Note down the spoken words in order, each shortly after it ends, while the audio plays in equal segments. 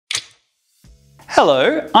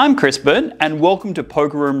Hello, I'm Crispin and welcome to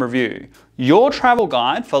Poker Room Review, your travel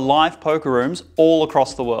guide for live poker rooms all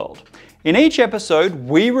across the world. In each episode,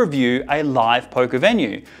 we review a live poker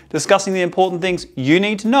venue, discussing the important things you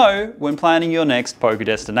need to know when planning your next poker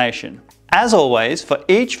destination. As always, for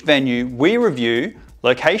each venue, we review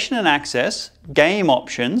location and access, game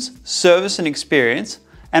options, service and experience,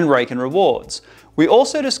 and Rake and Rewards. We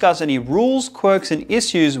also discuss any rules, quirks, and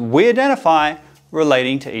issues we identify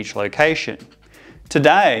relating to each location.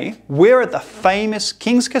 Today, we're at the famous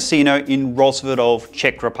King's Casino in Rozvadov,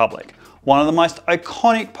 Czech Republic, one of the most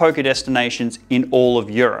iconic poker destinations in all of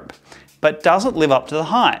Europe. But does it live up to the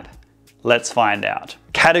hype? Let's find out.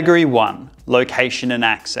 Category 1, location and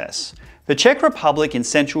access. The Czech Republic in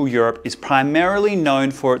Central Europe is primarily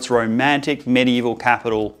known for its romantic medieval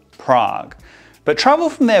capital, Prague. But travel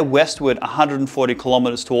from there westward 140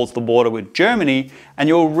 kilometers towards the border with Germany and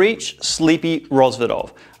you'll reach sleepy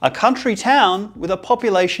Rozvadov, a country town with a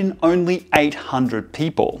population only 800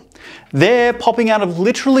 people. There, popping out of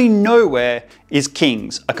literally nowhere, is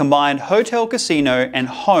King's, a combined hotel, casino and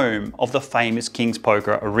home of the famous King's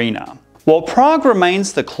Poker Arena. While Prague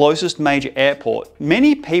remains the closest major airport,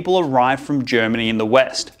 many people arrive from Germany in the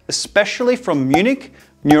west, especially from Munich,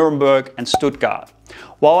 Nuremberg and Stuttgart.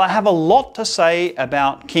 While I have a lot to say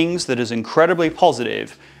about King's that is incredibly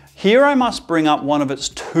positive, here I must bring up one of its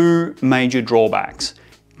two major drawbacks: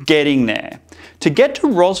 getting there. To get to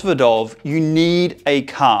Rozvadov, you need a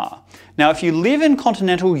car. Now, if you live in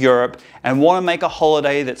continental Europe and want to make a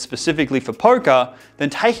holiday that's specifically for poker, then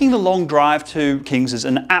taking the long drive to King's is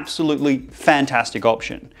an absolutely fantastic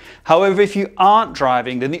option. However, if you aren't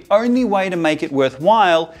driving, then the only way to make it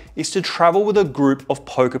worthwhile is to travel with a group of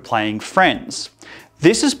poker-playing friends.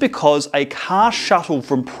 This is because a car shuttle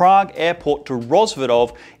from Prague Airport to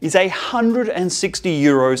Rozvadov is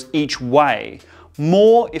 €160 each way,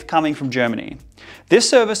 more if coming from Germany. This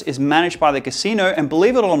service is managed by the casino and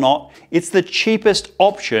believe it or not, it's the cheapest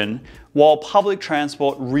option while public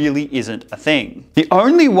transport really isn't a thing. The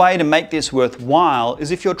only way to make this worthwhile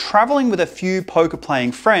is if you're traveling with a few poker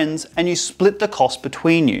playing friends and you split the cost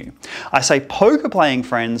between you. I say poker playing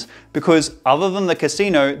friends because other than the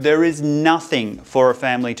casino, there is nothing for a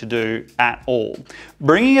family to do at all.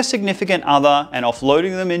 Bringing a significant other and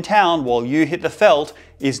offloading them in town while you hit the felt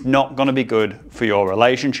is not going to be good for your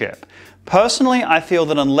relationship. Personally, I feel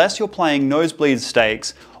that unless you're playing nosebleed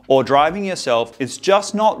stakes or driving yourself, it's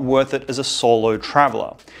just not worth it as a solo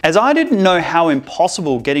traveler. As I didn't know how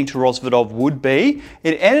impossible getting to Rozvadov would be,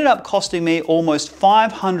 it ended up costing me almost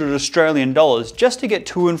 500 Australian dollars just to get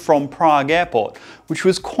to and from Prague Airport, which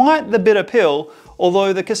was quite the bitter pill,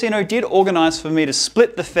 although the casino did organise for me to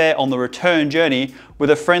split the fare on the return journey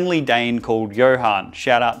with a friendly Dane called Johan.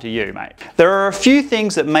 Shout out to you, mate. There are a few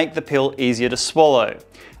things that make the pill easier to swallow.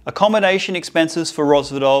 Accommodation expenses for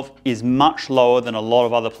Rozvadov is much lower than a lot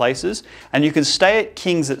of other places, and you can stay at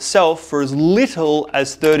King's itself for as little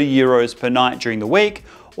as €30 per night during the week,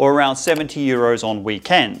 or around €70 on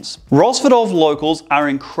weekends. Rozvadov locals are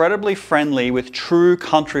incredibly friendly with true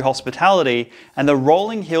country hospitality, and the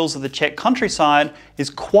rolling hills of the Czech countryside is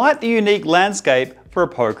quite the unique landscape for a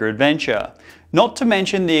poker adventure. Not to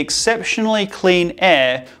mention the exceptionally clean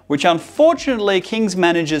air, which unfortunately King's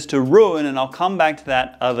manages to ruin, and I'll come back to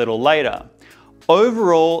that a little later.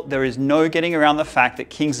 Overall, there is no getting around the fact that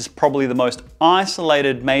King's is probably the most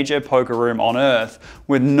isolated major poker room on earth,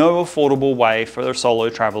 with no affordable way for a solo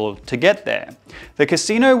traveler to get there. The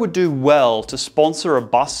casino would do well to sponsor a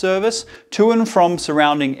bus service to and from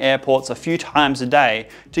surrounding airports a few times a day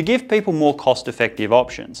to give people more cost-effective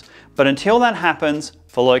options. But until that happens,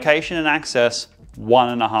 for location and access,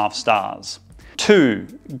 1.5 stars. 2.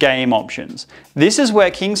 Game options. This is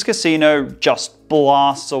where King's Casino just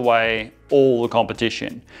blasts away all the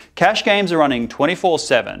competition. Cash games are running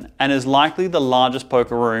 24/7 and is likely the largest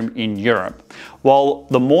poker room in Europe. While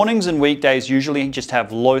the mornings and weekdays usually just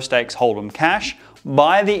have low stakes hold'em cash,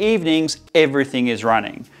 by the evenings everything is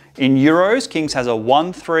running. In euros, King's has a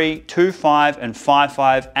 1-3, 2-5 and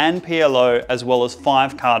 5-5 and PLO, as well as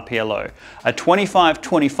 5-card PLO. A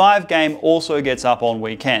 25-25 game also gets up on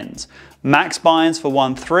weekends. Max buy-ins for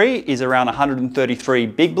 1-3 is around 133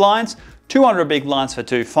 big blinds, 200 big blinds for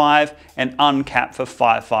 2-5 and uncapped for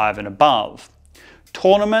 5-5 and above.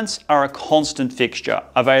 Tournaments are a constant fixture,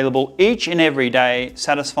 available each and every day,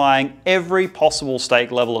 satisfying every possible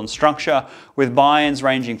stake level and structure, with buy-ins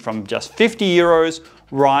ranging from just €50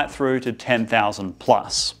 right through to 10,000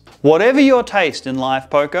 plus. Whatever your taste in live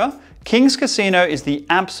poker, King's Casino is the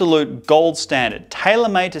absolute gold standard,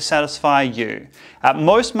 tailor-made to satisfy you. At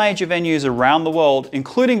most major venues around the world,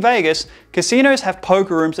 including Vegas, casinos have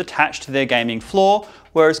poker rooms attached to their gaming floor,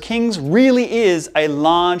 whereas Kings really is a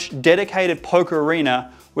large, dedicated poker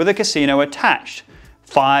arena with a casino attached.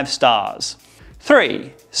 5 stars.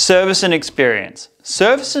 3. Service and experience.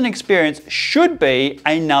 Service and experience should be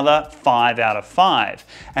another 5 out of 5,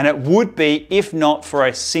 and it would be if not for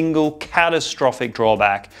a single catastrophic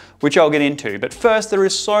drawback, which I'll get into. But first, there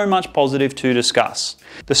is so much positive to discuss.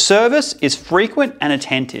 The service is frequent and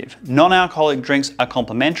attentive. Non-alcoholic drinks are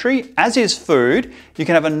complimentary, as is food. You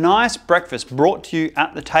can have a nice breakfast brought to you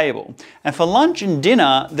at the table. And for lunch and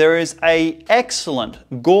dinner, there is an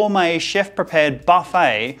excellent gourmet chef-prepared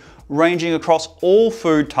buffet ranging across all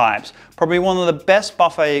food types. Probably one of the best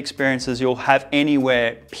buffet experiences you'll have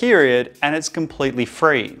anywhere, period, and it's completely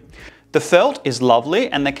free. The felt is lovely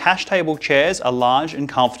and the cash table chairs are large and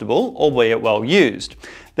comfortable, albeit well used.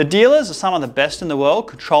 The dealers are some of the best in the world,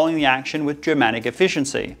 controlling the action with dramatic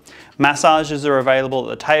efficiency. Massages are available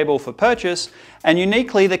at the table for purchase, and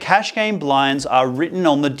uniquely the cash game blinds are written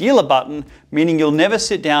on the dealer button, meaning you'll never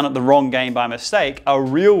sit down at the wrong game by mistake, a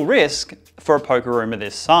real risk for a poker room of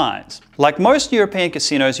this size. Like most European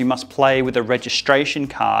casinos, you must play with a registration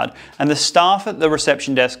card, and the staff at the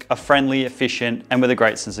reception desk are friendly, efficient, and with a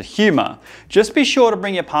great sense of humour. Just be sure to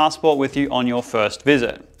bring your passport with you on your first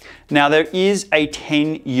visit. Now, there is a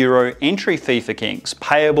 €10 entry fee for Kings,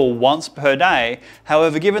 payable once per day.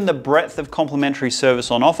 However, given the breadth of complimentary service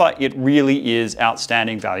on offer, it really is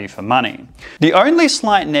outstanding value for money. The only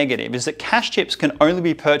slight negative is that cash chips can only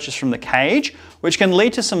be purchased from the cage, which can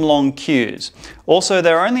lead to some long queues. Also,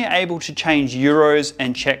 they're only able to change euros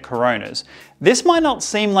and Czech coronas. This might not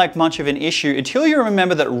seem like much of an issue until you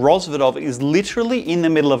remember that Rozvadov is literally in the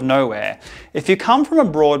middle of nowhere. If you come from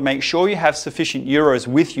abroad, make sure you have sufficient euros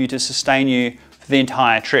with you to sustain you for the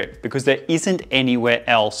entire trip, because there isn't anywhere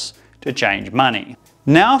else to change money.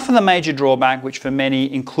 Now for the major drawback, which for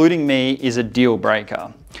many, including me, is a deal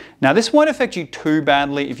breaker. Now, this won't affect you too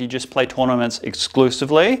badly if you just play tournaments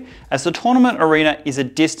exclusively, as the tournament arena is a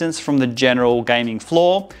distance from the general gaming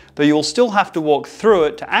floor, though you'll still have to walk through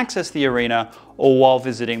it to access the arena or while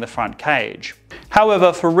visiting the front cage.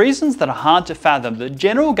 However, for reasons that are hard to fathom, the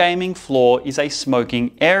general gaming floor is a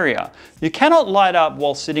smoking area. You cannot light up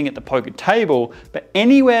while sitting at the poker table, but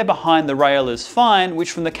anywhere behind the rail is fine,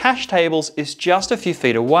 which from the cash tables is just a few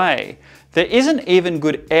feet away. There isn't even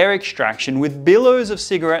good air extraction, with billows of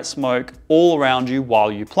cigarette smoke all around you while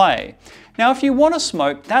you play. Now, if you want to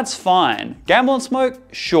smoke, that's fine. Gamble and smoke,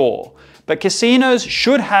 sure. But casinos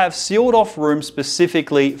should have sealed off rooms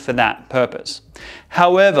specifically for that purpose.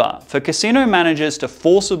 However, for casino managers to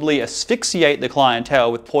forcibly asphyxiate the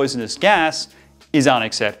clientele with poisonous gas is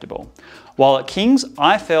unacceptable. While at Kings,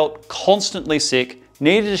 I felt constantly sick,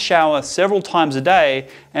 needed to shower several times a day,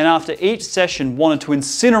 and after each session wanted to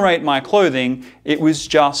incinerate my clothing. It was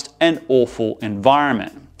just an awful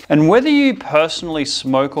environment. And whether you personally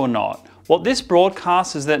smoke or not, what this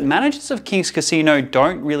broadcasts is that managers of Kings Casino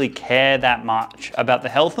don't really care that much about the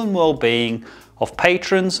health and well-being of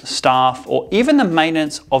patrons, staff, or even the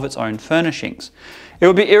maintenance of its own furnishings. It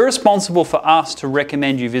would be irresponsible for us to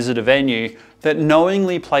recommend you visit a venue that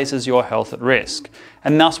knowingly places your health at risk,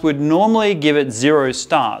 and thus would normally give it 0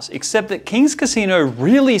 stars, except that Kings Casino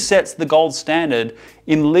really sets the gold standard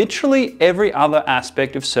in literally every other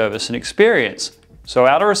aspect of service and experience. So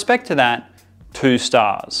out of respect to that, 2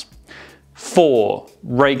 stars. 4.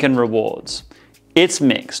 Rake and Rewards. It's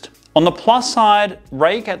mixed. On the plus side,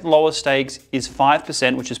 Rake at lower stakes is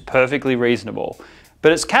 5%, which is perfectly reasonable.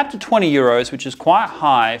 But it's capped at €20, which is quite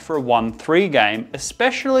high for a 1-3 game,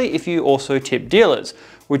 especially if you also tip dealers,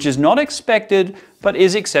 which is not expected, but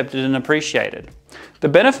is accepted and appreciated. The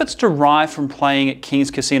benefits derived from playing at Kings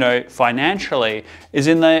Casino financially is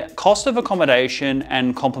in the cost of accommodation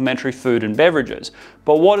and complimentary food and beverages.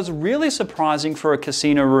 But what is really surprising for a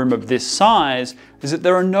casino room of this size is that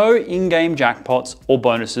there are no in-game jackpots or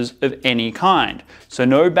bonuses of any kind. So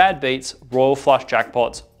no bad beats, royal flush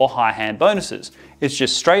jackpots, or high hand bonuses. It's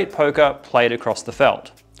just straight poker played across the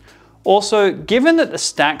felt. Also, given that the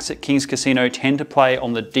stacks at Kings Casino tend to play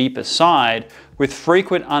on the deeper side, with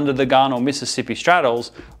frequent under the gun or Mississippi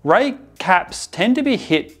straddles, rake caps tend to be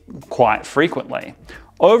hit quite frequently.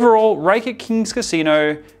 Overall, rake at Kings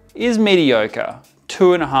Casino is mediocre,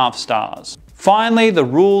 2.5 stars. Finally, the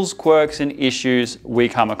rules, quirks, and issues we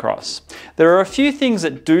come across. There are a few things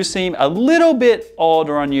that do seem a little bit odd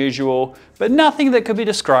or unusual, but nothing that could be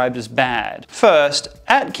described as bad. First,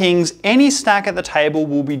 at Kings, any stack at the table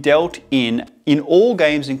will be dealt in all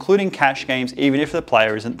games, including cash games, even if the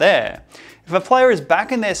player isn't there. If a player is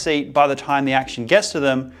back in their seat by the time the action gets to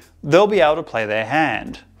them, they'll be able to play their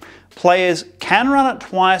hand. Players can run it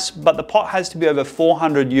twice, but the pot has to be over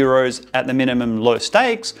 400 euros at the minimum low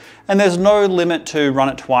stakes, and there's no limit to run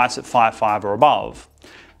it twice at 5-5 or above.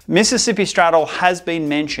 Mississippi Straddle has been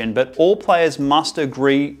mentioned, but all players must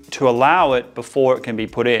agree to allow it before it can be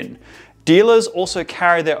put in. Dealers also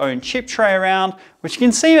carry their own chip tray around, which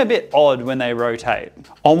can seem a bit odd when they rotate.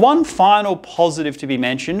 On one final positive to be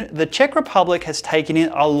mentioned, the Czech Republic has taken in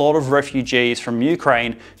a lot of refugees from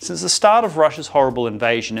Ukraine since the start of Russia's horrible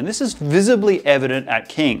invasion, and this is visibly evident at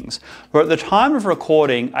Kings, where at the time of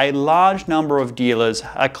recording, a large number of dealers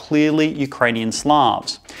are clearly Ukrainian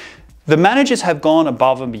Slavs. The managers have gone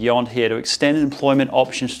above and beyond here to extend employment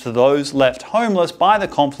options to those left homeless by the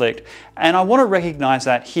conflict, and I want to recognize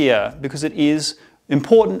that here because it is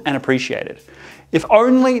important and appreciated. If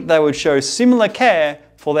only they would show similar care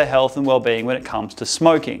for their health and well-being when it comes to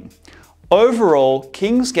smoking. Overall,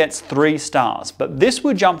 Kings gets 3 stars, but this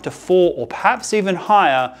would jump to 4 or perhaps even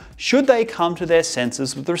higher should they come to their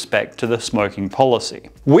senses with respect to the smoking policy.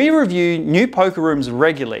 We review new poker rooms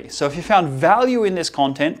regularly, so if you found value in this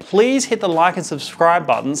content, please hit the like and subscribe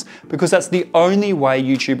buttons because that's the only way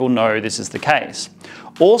YouTube will know this is the case.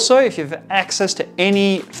 Also, if you have access to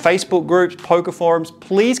any Facebook groups, poker forums,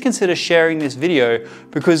 please consider sharing this video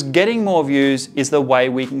because getting more views is the way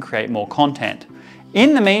we can create more content.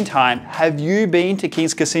 In the meantime, have you been to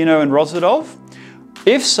Kings Casino in Rozvadov?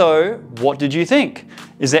 If so, what did you think?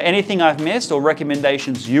 Is there anything I've missed or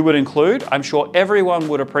recommendations you would include? I'm sure everyone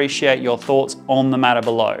would appreciate your thoughts on the matter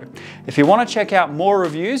below. If you want to check out more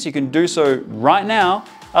reviews, you can do so right now.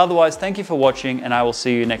 Otherwise, thank you for watching and I will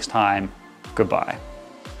see you next time. Goodbye.